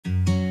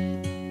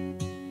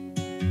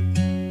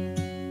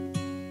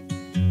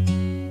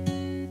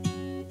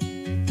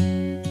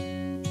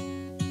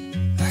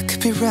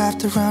could be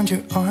wrapped around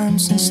your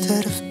arms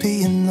instead of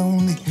being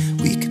lonely.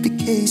 We could be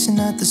gazing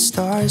at the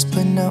stars,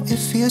 but now it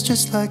feels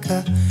just like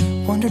I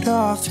wandered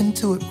off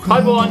into it. Hi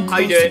everyone, how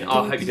you doing?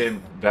 I hope you're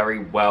doing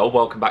very well.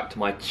 Welcome back to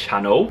my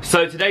channel.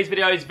 So today's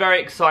video is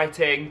very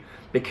exciting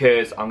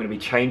because I'm going to be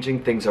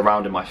changing things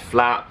around in my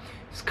flat.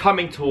 It's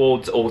coming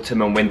towards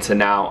autumn and winter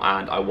now,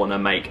 and I want to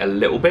make a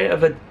little bit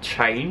of a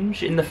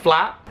change in the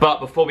flat. But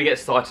before we get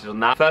started on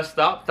that, first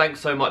up, thanks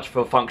so much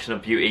for Function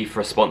of Beauty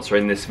for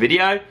sponsoring this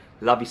video.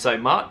 Love you so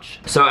much.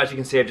 So as you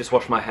can see, I've just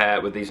washed my hair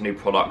with these new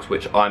products,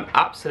 which I'm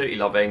absolutely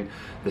loving.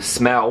 The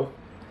smell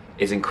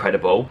is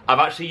incredible. I've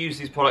actually used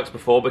these products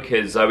before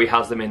because Zoe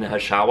has them in her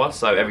shower,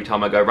 so every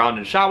time I go around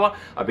and shower,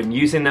 I've been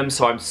using them,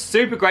 so I'm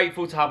super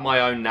grateful to have my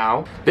own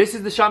now. This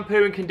is the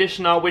shampoo and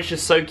conditioner, which is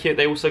so cute.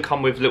 They also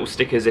come with little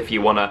stickers if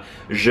you want to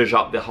zhuzh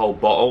up the whole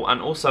bottle, and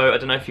also, I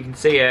don't know if you can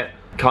see it,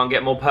 can't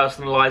get more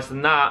personalised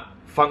than that.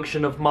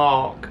 Function of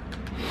Mark.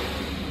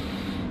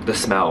 The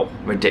smell,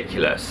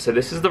 ridiculous. So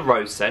this is the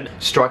rose scent.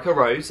 Strike a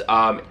rose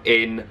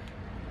in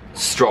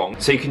strong,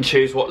 so you can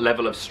choose what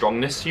level of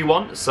strongness you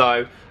want.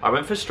 So I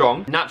went for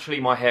strong. Naturally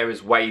my hair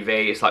is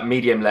wavy, it's like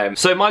medium length.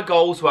 So my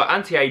goals were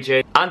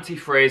anti-aging,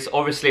 anti-frizz,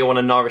 obviously I want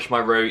to nourish my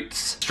roots,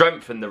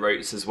 strengthen the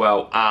roots as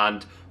well,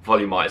 and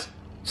volumize.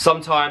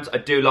 Sometimes I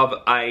do love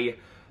a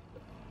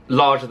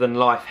larger than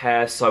life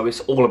hair, so it's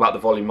all about the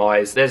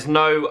volumize. There's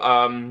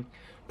no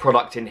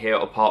product in here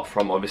apart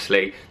from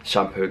obviously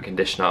shampoo and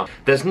conditioner.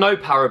 There's no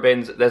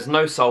parabens, there's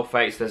no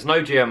sulfates, there's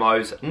no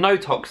GMOs, no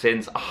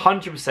toxins,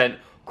 100%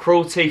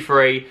 cruelty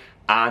free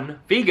and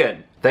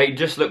vegan. They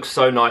just look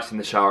so nice in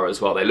the shower as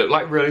well. They look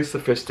like really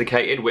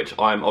sophisticated, which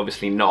I'm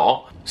obviously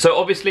not. So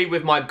obviously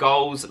with my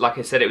goals, like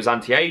I said, it was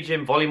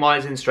anti-aging,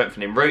 volumizing,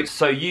 strengthening roots.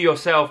 So you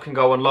yourself can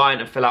go online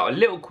and fill out a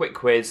little quick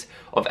quiz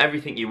of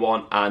everything you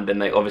want, and then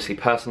they obviously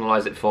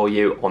personalize it for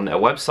you on their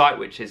website,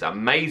 which is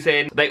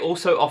amazing. They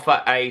also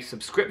offer a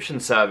subscription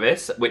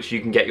service, which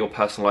you can get your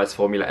personalized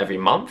formula every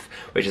month,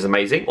 which is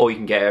amazing, or you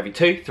can get it every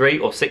 2, 3,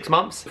 or 6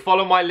 months.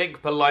 Follow my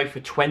link below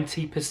for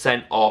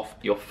 20% off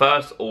your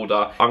first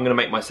order. I'm gonna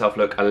make myself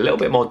look a little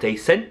bit more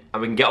decent,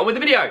 and we can get on with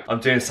the video. I'm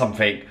doing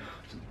something,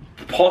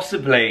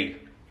 possibly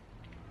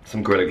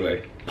some Gorilla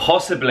Glue,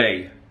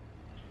 possibly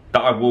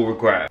that I will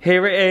regret.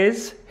 Here it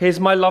is. Here's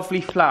my lovely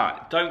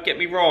flat. Don't get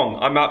me wrong,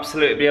 I'm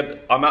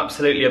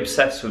absolutely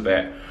obsessed with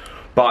it.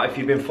 But if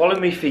you've been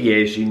following me for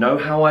years, you know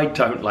how I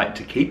don't like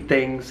to keep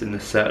things in a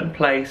certain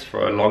place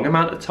for a long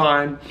amount of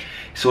time.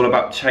 It's all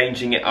about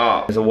changing it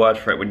up. There's a word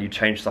for it when you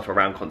change stuff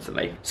around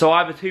constantly. So I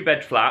have a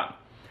 2-bed flat,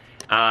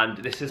 and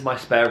this is my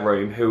spare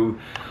room, who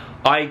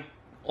I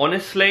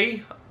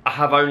honestly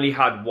have only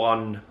had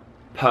one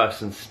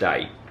person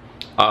stay.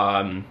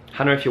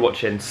 Hannah, if you're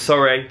watching,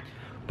 sorry,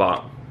 but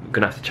I'm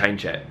gonna have to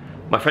change it.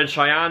 My friend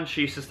Cheyenne,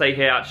 she used to stay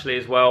here actually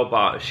as well,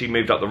 but she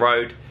moved up the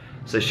road,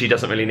 so she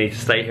doesn't really need to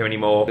stay here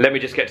anymore. Let me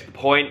just get to the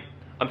point.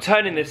 I'm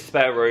turning this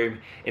spare room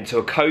into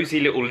a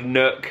cozy little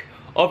nook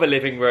of a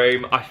living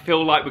room. I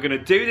feel like we're gonna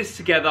do this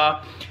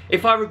together.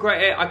 If I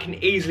regret it, I can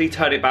easily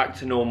turn it back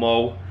to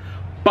normal,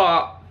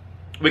 but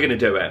we're gonna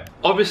do it.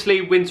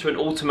 Obviously, winter and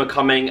autumn are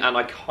coming, and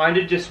I kind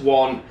of just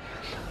want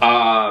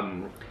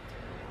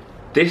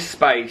this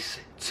space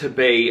to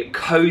be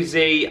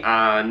cozy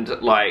and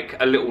like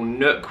a little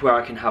nook where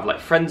I can have like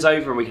friends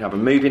over and we can have a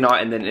movie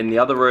night, and then in the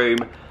other room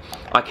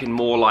I can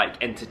more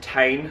like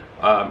entertain,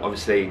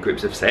 obviously in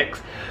groups of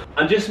 6,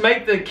 and just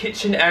make the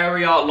kitchen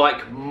area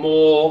like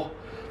more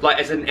like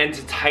as an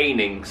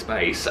entertaining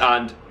space,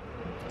 and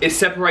it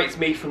separates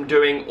me from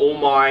doing all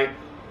my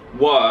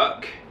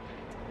work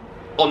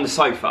on the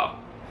sofa.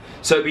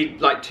 So it'd be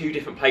like 2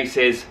 different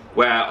places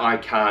where I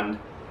can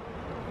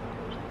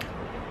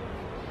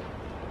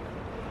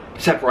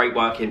separate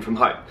working from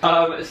home.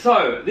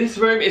 So this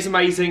room is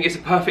amazing. It's a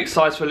perfect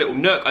size for a little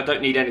nook. I don't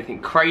need anything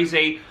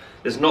crazy.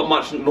 There's not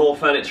much more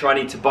furniture I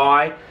need to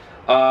buy.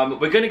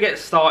 We're gonna get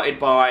started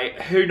by,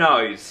 who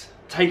knows,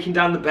 taking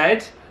down the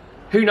bed?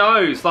 Who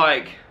knows?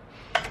 Like,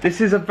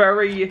 this is a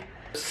very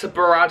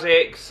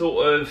sporadic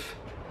sort of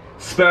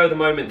spur of the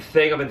moment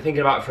thing. I've been thinking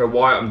about it for a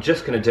while. I'm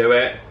just gonna do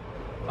it.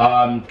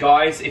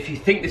 Guys, if you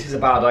think this is a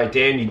bad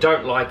idea and you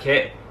don't like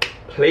it,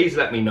 please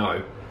let me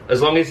know. As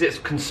long as it's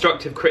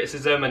constructive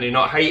criticism and you're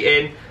not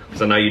hating,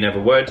 because I know you never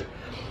would.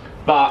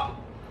 But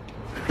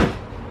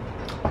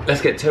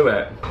let's get to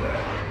it.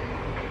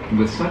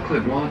 With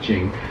Sutcliffe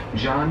watching,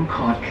 John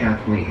caught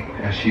Kathleen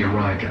as she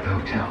arrived at the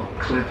hotel.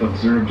 Cliff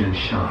observed in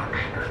shock.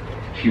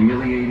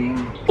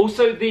 Humiliating.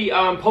 Also, the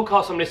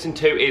podcast I'm listening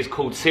to is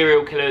called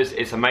Serial Killers.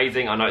 It's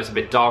amazing. I know it's a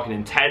bit dark and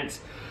intense,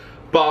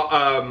 but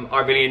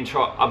I really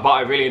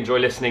enjoy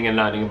listening and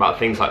learning about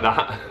things like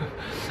that.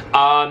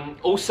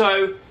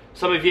 Also,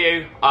 some of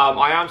you,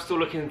 I am still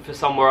looking for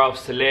somewhere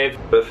else to live,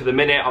 but for the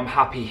minute I'm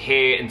happy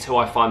here until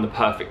I find the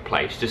perfect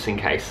place, just in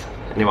case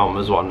anyone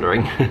was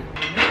wondering.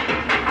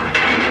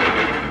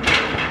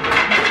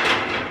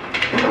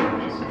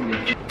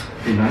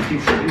 In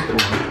 1974,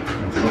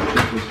 when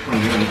Sutcliffe was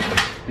 28,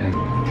 and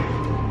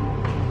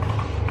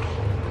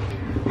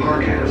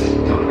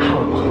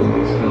Parcast.com,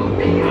 spelled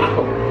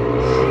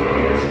P-A-R-C-A-S-T.com.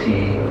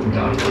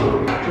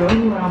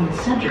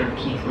 the center of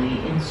Keithley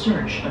in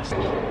search of...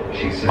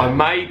 She said, I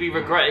may be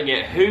regretting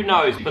it, who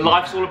knows? But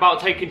life's all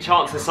about taking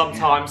chances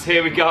sometimes.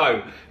 Here we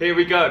go. Here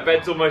we go.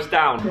 Bed's almost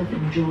down. Cliff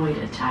enjoyed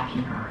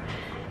attacking her.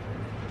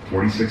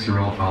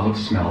 46-year-old Olive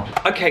Smelt.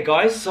 Okay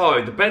guys,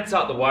 so the bed's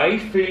out the way.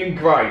 Feeling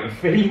great. I'm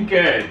feeling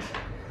good.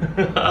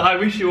 I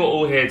wish you were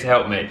all here to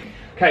help me.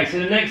 Okay, so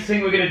the next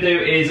thing we're going to do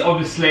is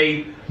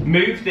obviously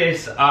move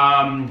this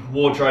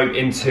wardrobe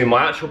into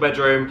my actual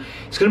bedroom.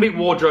 It's going to be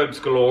wardrobes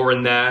galore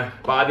in there,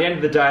 but at the end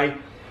of the day,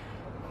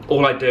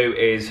 all I do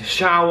is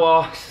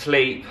shower,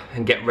 sleep,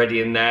 and get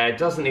ready in there. It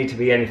doesn't need to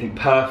be anything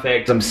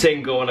perfect. I'm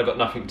single and I've got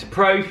nothing to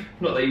prove.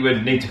 Not that you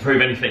would need to prove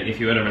anything if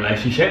you were in a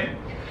relationship.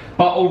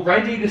 But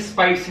already the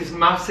space is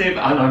massive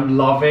and I'm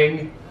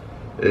loving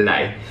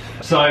life.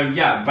 So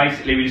yeah,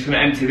 basically we're just going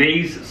to empty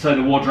these so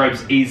the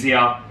wardrobe's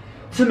easier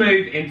to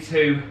move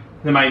into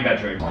the main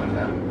bedroom.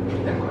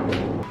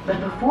 But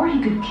before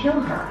he could kill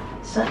her,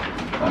 such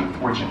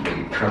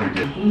Unfortunately, Trevor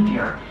did.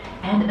 behavior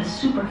and a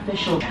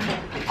superficial,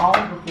 all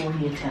before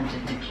he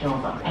attempted to kill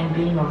them, and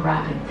being a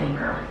rapid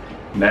thinker.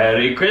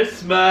 Merry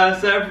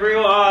Christmas,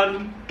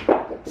 everyone!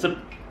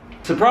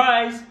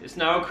 Surprise! It's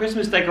now a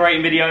Christmas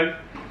decorating video.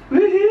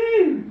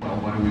 Woohoo! Well,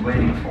 what are we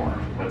waiting for?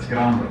 Let's get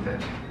on with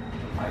it.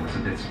 I was a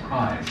bit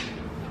surprised.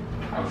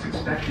 I was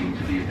expecting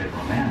to be a bit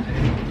romantic.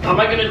 How am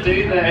I gonna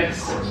do Of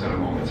this? course, at a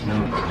moment's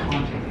notice,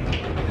 taunting me.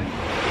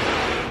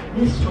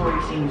 This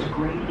story seems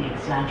greatly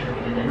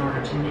exaggerated in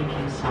order to make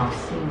himself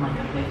seem like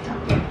a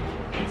victim.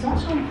 It's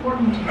also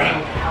important to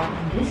note how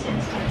in this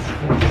instance,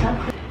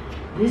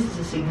 this is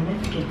a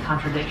significant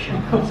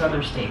contradiction from his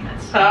other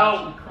statements.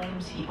 How? He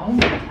claims he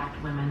only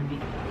attacked women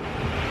because...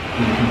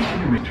 He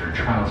continued her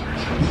trousers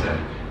and said,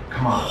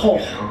 "Come on, Oh.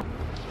 get over."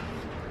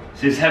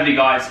 This is heavy,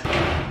 guys.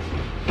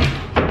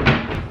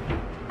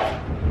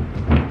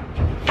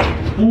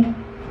 Ooh.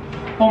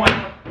 Oh my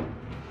god.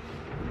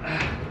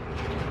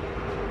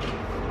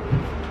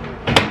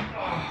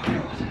 Oh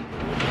god.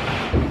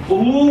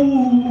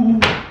 Ooh.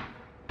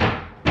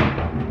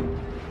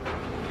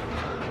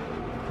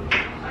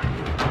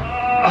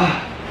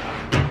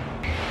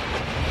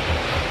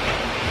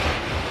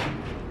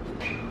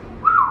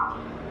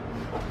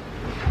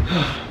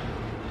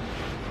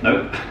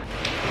 Nope.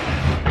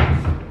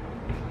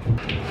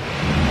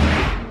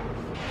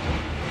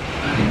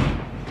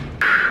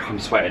 I'm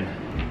sweating.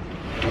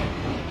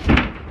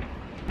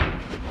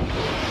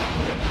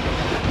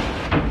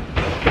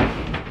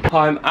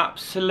 I'm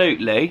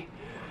absolutely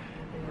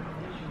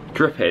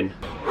dripping.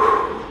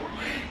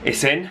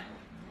 It's in,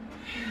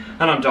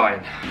 and I'm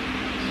dying.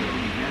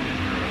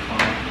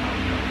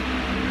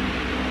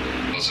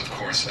 Was of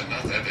course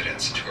enough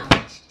evidence to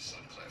arrest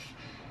Sutcliffe.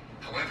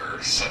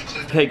 However,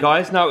 Sutcliffe... Okay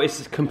guys, now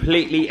it's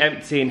completely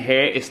empty in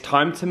here. It's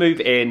time to move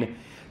in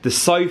the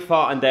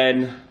sofa and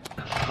then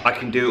I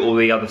can do all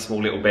the other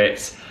small little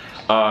bits.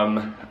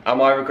 Am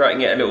I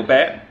regretting it a little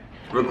bit?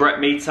 Regret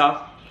meter,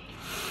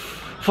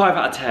 5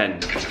 out of 10.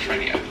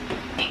 Schizophrenia.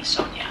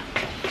 Sonia.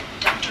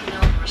 Dr.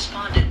 Milne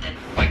responded that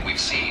Like we've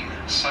seen,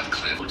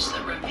 Sutcliffe... notes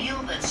that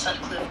reveal that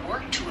Sutcliffe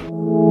worked to...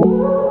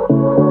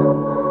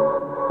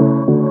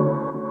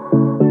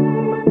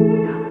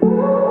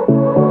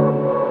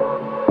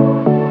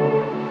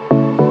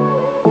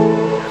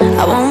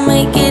 I won't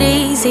make it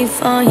easy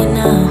for you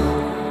now.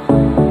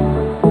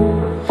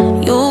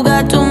 You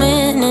got 2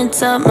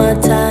 minutes of my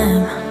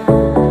time.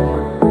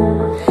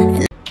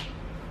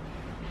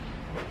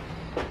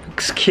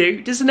 Looks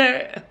cute, doesn't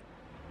it?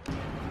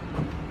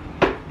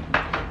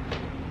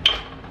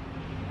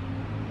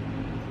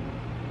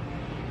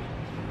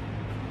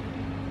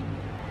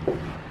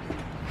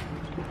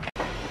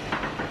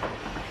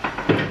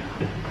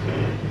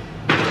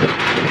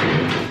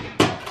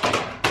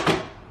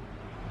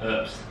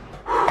 Oops.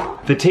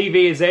 The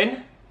TV is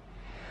in.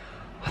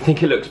 I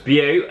think it looks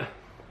beaut.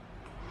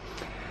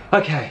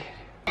 Okay.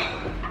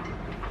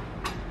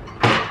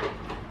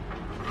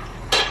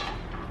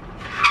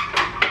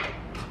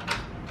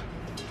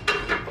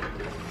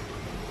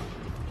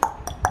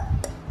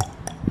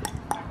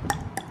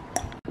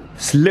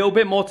 It's a little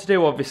bit more to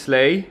do,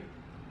 obviously,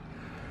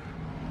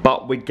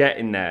 but we're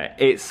getting there.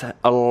 It's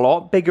a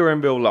lot bigger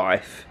in real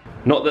life.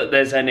 Not that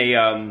there's any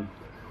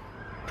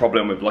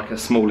problem with like a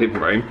small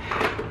living room,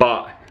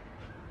 but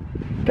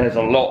there's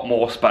a lot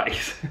more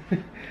space.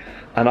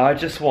 And I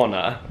just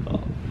wanna...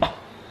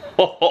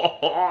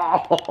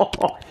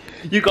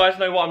 You guys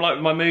know what I'm like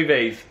with my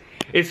movies.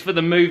 It's for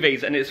the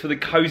movies and it's for the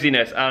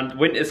coziness, and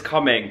winter's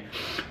coming.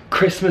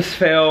 Christmas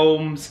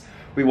films,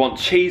 we want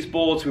cheese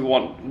boards, we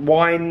want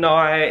wine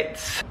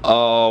nights.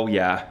 Oh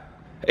yeah,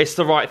 it's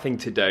the right thing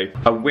to do.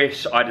 I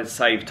wish I'd have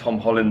saved Tom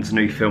Holland's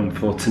new film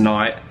for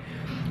tonight,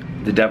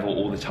 The Devil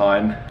All the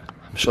Time.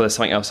 I'm sure there's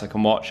something else I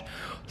can watch.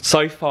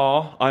 So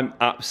far, I'm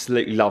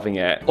absolutely loving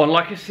it. On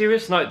like a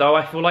serious note though,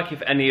 I feel like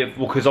if any of,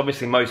 well, because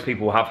obviously most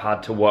people have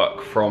had to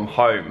work from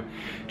home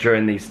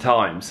during these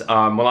times,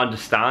 will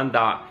understand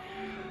that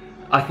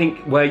I think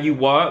where you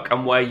work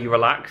and where you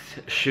relax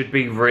should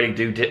be really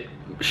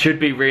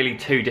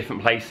two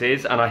different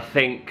places. And I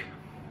think,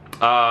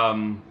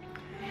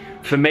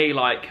 for me,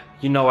 like,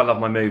 you know I love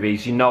my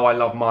movies, you know I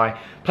love my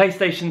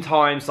PlayStation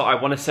times, that I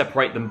want to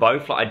separate them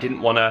both. Like I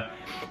didn't want to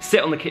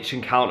sit on the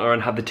kitchen counter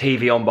and have the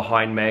TV on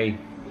behind me.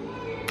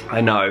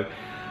 I know,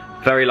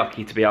 very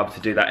lucky to be able to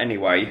do that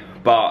anyway,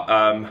 but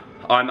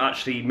I'm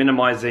actually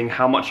minimizing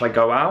how much I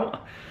go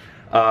out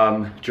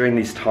during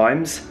these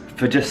times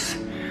for just,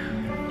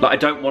 like I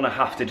don't want to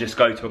have to just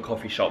go to a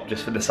coffee shop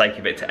just for the sake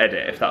of it to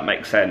edit, if that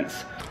makes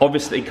sense.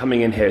 Obviously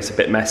coming in here is a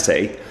bit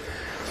messy.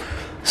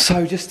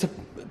 So just to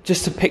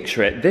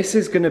picture it, this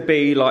is gonna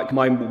be like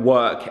my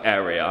work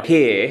area.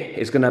 Here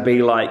is gonna be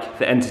like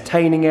the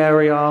entertaining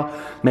area,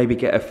 maybe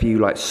get a few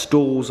like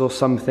stools or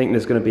something.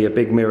 There's gonna be a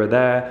big mirror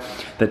there,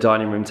 the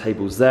dining room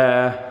table's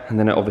there, and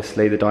then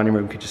obviously the dining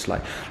room could just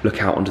like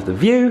look out onto the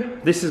view.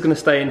 This is gonna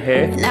stay in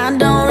here. And I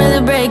don't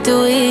really break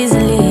too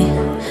easily,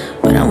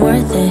 but I'm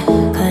worth it,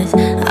 cause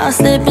I'll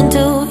slip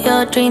into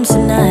your dreams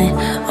tonight.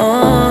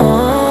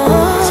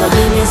 Oh, so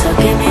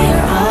give me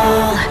your all.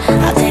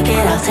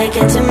 I'll take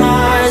it to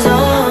Mars.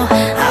 Oh,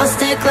 I'll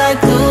stick like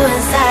glue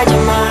inside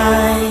your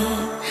mind.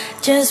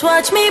 Just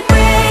watch me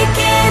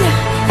breaking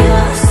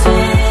your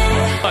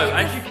sweat. So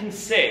as you can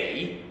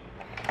see,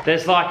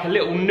 there's like a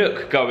little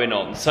nook going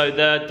on. So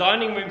the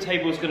dining room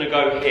table is going to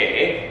go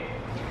here,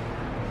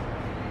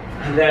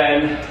 and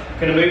then I'm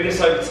going to move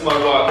this over to my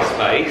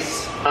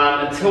workspace.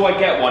 And until I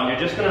get one, you're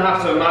just going to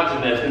have to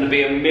imagine there's going to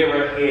be a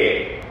mirror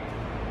here.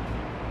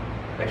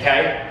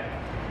 Okay?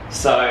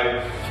 So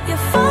you're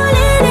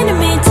falling into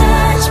me,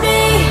 touch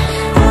me.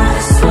 I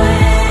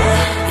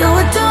swear you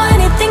would do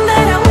anything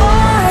that I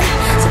want,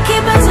 so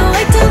keep us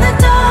awake till the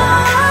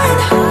dawn.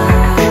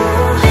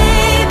 Ooh,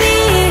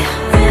 baby,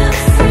 real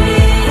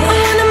free. I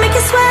wanna make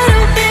you sweat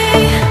on me.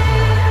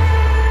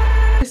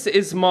 this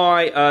is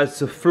my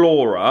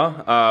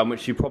Sephora,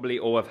 which you probably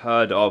all have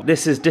heard of.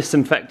 This is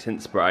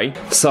disinfectant spray.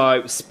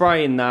 So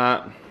spraying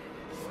that.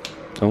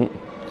 Oh,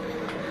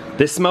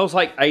 this smells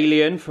like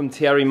Alien from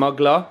Thierry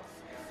Mugler.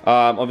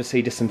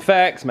 Obviously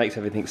disinfects, makes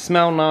everything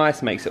smell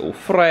nice, makes it all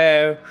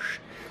fresh.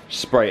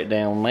 Spray it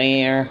down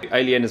there.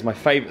 Alien is my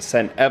favourite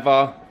scent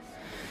ever.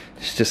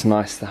 It's just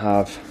nice to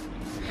have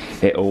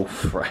it all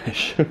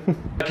fresh.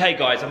 Okay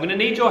guys, I'm going to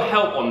need your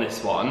help on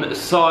this one.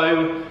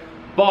 So,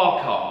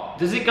 bar cart,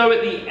 does it go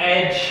at the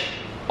edge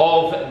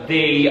of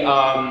the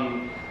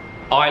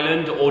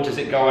island, or does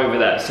it go over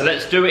there? So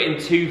let's do it in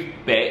 2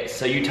 bits,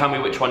 so you tell me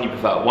which one you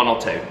prefer, 1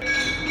 or 2.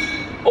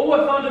 Oh,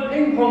 I found a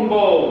ping pong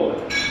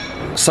ball!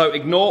 So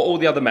ignore all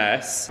the other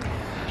mess.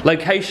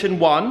 Location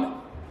 1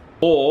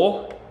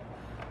 or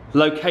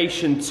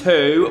location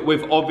 2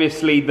 with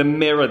obviously the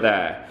mirror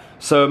there.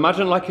 So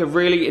imagine like a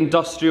really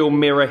industrial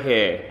mirror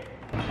here.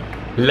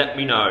 Let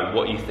me know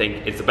what you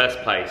think is the best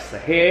place. So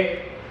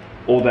here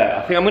or there.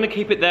 I think I'm going to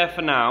keep it there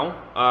for now.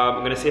 I'm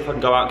going to see if I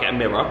can go out and get a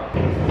mirror.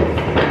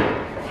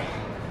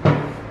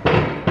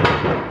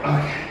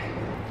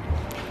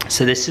 Okay.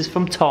 So this is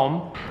from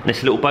Tom. And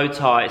this little bow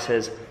tie, it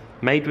says,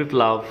 "Made with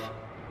love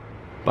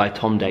by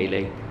Tom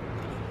Daly."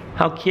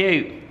 How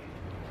cute.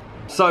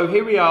 So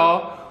here we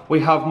are. We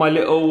have my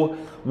little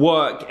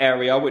work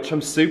area, which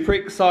I'm super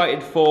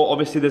excited for.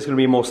 Obviously there's going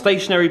to be more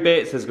stationary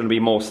bits, there's going to be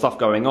more stuff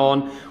going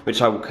on,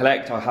 which I will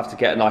collect. I'll have to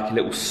get like a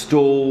little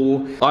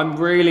stool. I'm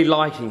really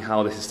liking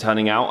how this is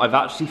turning out. I've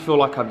actually feel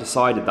like I've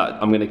decided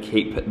that I'm going to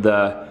keep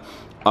the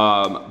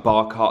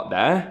bar cart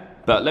there,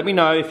 but let me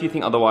know if you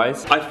think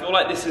otherwise. I feel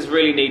like this is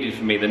really needed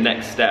for me, the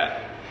next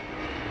step,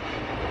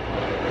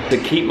 to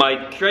keep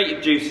my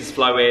creative juices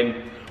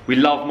flowing. We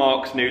love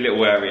Mark's new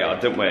little area,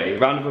 don't we?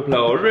 Round of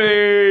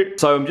applause.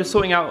 So I'm just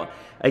sorting out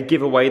a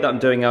giveaway that I'm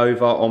doing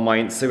over on my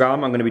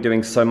Instagram. I'm going to be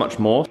doing so much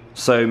more,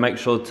 so make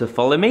sure to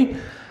follow me.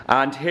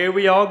 And here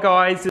we are,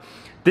 guys.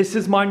 This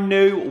is my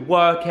new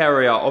work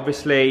area.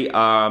 Obviously,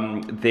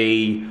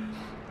 the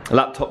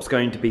laptop's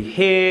going to be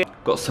here.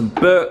 Got some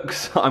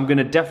books I'm going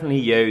to definitely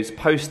use.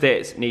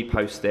 Post-its, need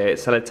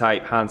post-its,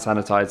 sellotape, hand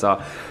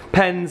sanitizer,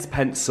 pens,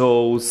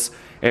 pencils.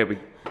 Here we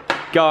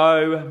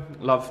go.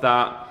 Love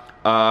that.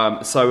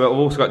 So I've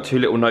also got 2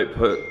 little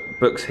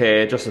notebooks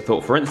here, just a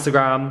thought for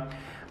Instagram,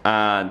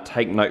 and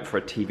take note for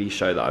a TV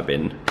show that I've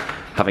been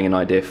having an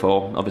idea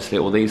for. Obviously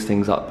all these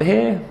things up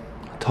here.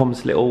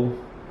 Tom's little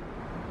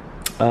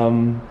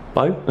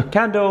bow,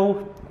 candle,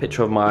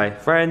 picture of my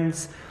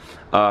friends,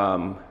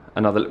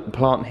 another little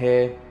plant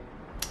here.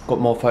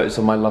 Got more photos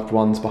of my loved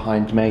ones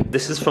behind me.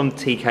 This is from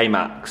TK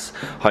Maxx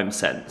Home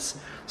Sense.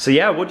 So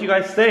yeah, what do you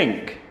guys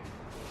think?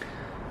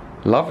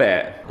 Love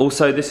it.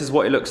 Also, this is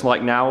what it looks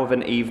like now of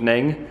an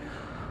evening.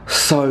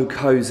 So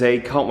cozy.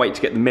 Can't wait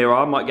to get the mirror.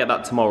 I might get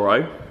that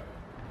tomorrow.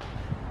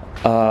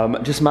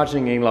 Just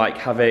imagining like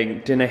having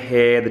dinner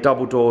here, the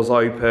double doors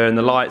open,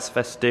 the lights,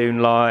 festoon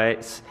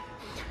lights.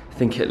 I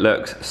think it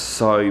looks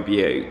so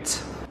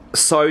beaut.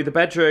 So the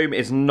bedroom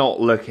is not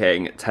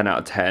looking 10 out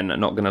of 10, I'm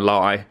not gonna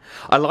lie.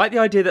 I like the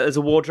idea that there's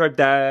a wardrobe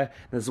there,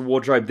 there's a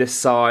wardrobe this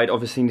side.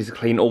 Obviously need to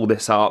clean all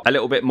this up. A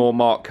little bit more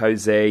Mark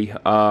cozy.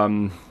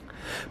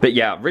 But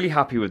yeah, really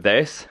happy with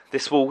this.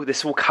 This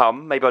will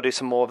come. Maybe I'll do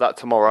some more of that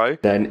tomorrow.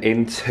 Then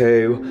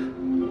into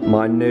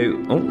my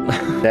new,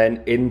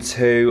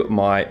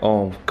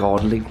 oh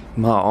godly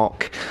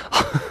Mark.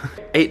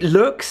 It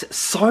looks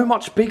so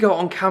much bigger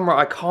on camera,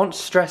 I can't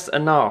stress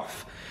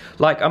enough.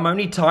 Like, I'm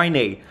only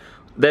tiny.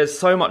 There's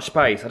so much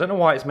space. I don't know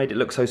why it's made it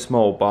look so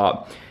small,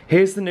 but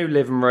here's the new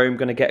living room.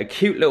 Gonna get a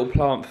cute little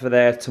plant for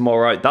there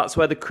tomorrow. That's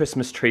where the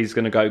Christmas tree is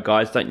gonna go,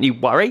 guys. Don't you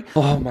worry.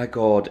 Oh my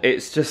God,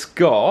 it's just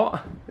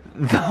got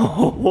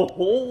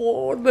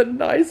the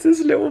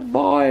nicest little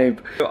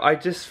vibe. I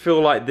just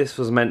feel like this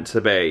was meant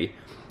to be.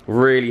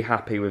 Really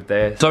happy with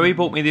this. Zoe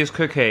bought me these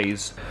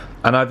cookies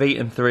and I've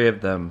eaten 3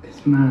 of them.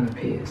 This man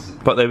appears.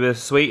 But they were the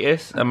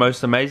sweetest and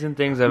most amazing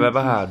things I've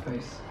ever had.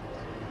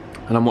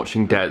 And I'm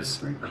watching Des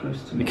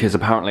because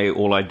apparently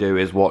all I do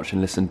is watch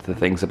and listen to the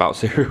things about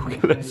serial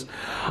killers.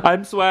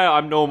 I swear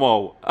I'm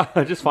normal.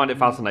 I just find it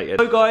fascinating.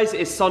 So guys,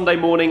 it's Sunday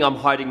morning. I'm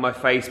hiding my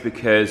face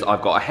because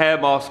I've got a hair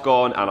mask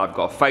on and I've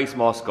got a face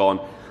mask on,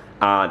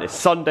 and it's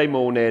Sunday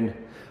morning.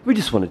 We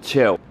just want to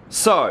chill.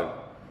 So,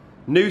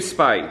 new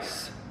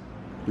space.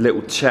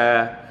 Little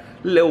chair,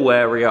 little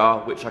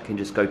area which I can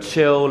just go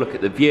chill, look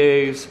at the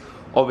views.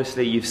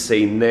 Obviously you've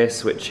seen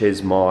this, which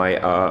is my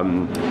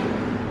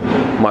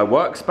my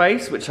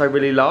workspace, which I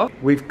really love.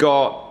 We've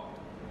got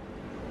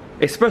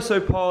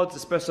espresso pods,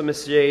 espresso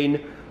machine,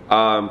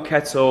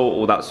 kettle,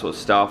 all that sort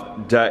of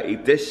stuff. Dirty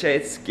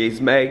dishes,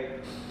 excuse me.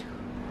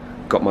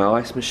 Got my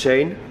ice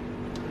machine,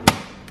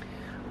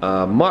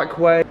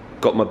 microwave.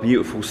 Got my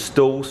beautiful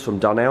stools from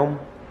Dunelm.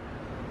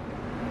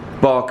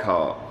 Bar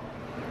cart.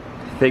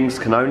 Things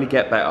can only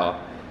get better.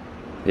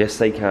 Yes,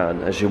 they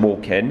can, as you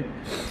walk in.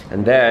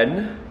 And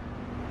then,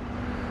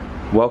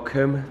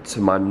 welcome to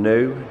my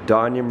new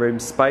dining room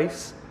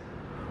space,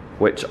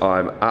 which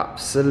I'm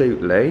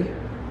absolutely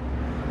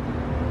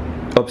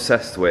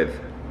obsessed with.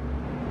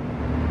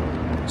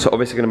 So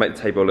obviously gonna make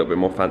the table a little bit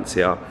more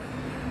fancier.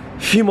 A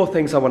few more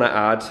things I wanna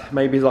add,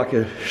 maybe like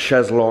a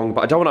chaise longue,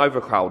 but I don't wanna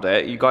overcrowd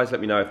it. You guys let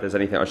me know if there's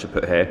anything I should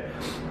put here.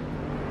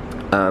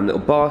 Little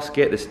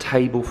basket, this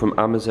table from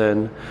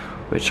Amazon,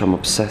 which I'm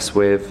obsessed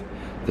with.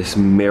 This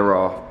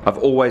mirror. I've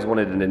always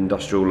wanted an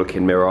industrial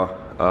looking mirror.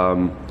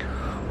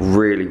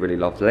 Really, really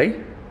lovely.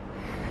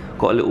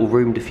 Got a little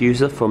room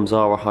diffuser from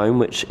Zara Home,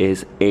 which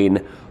is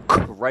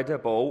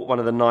incredible. One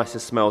of the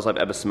nicest smells I've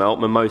ever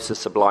smelled. Mimosa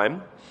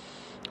Sublime.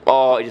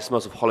 Oh, it just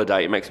smells of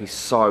holiday. It makes me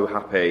so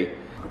happy.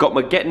 Got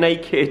my Get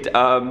Naked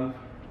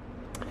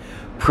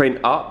print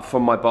up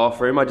from my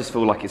bathroom. I just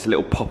feel like it's a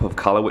little pop of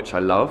colour, which I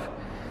love.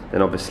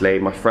 Then obviously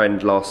my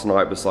friend last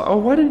night was like, oh,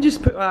 why don't you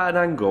just put that at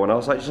an angle? And I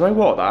was like, do you know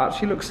what? That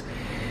actually looks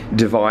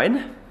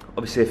divine.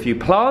 Obviously a few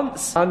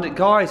plants. And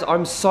guys,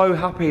 I'm so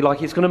happy.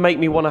 Like, it's gonna make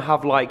me wanna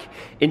have like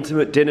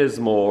intimate dinners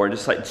more and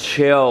just like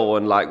chill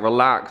and like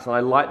relax. And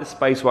I like the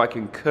space where I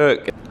can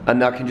cook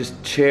and I can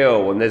just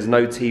chill and there's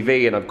no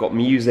TV and I've got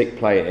music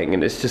playing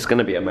and it's just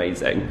gonna be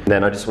amazing. And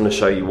then I just wanna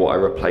show you what I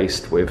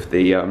replaced with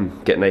the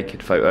Get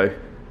Naked photo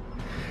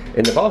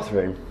in the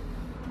bathroom.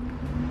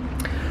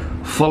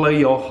 Follow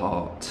your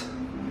heart.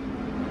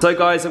 So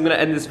guys, I'm gonna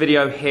end this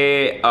video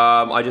here.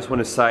 I just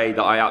wanna say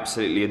that I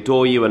absolutely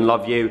adore you and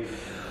love you.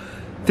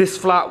 This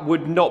flat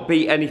would not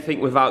be anything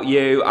without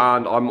you,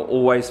 and I'm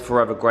always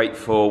forever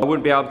grateful. I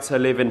wouldn't be able to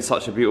live in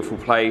such a beautiful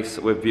place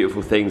with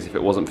beautiful things if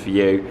it wasn't for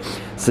you.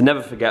 So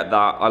never forget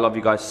that. I love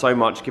you guys so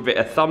much. Give it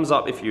a thumbs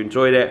up if you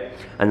enjoyed it,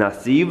 and I'll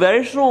see you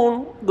very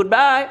soon.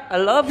 Goodbye, I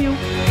love you.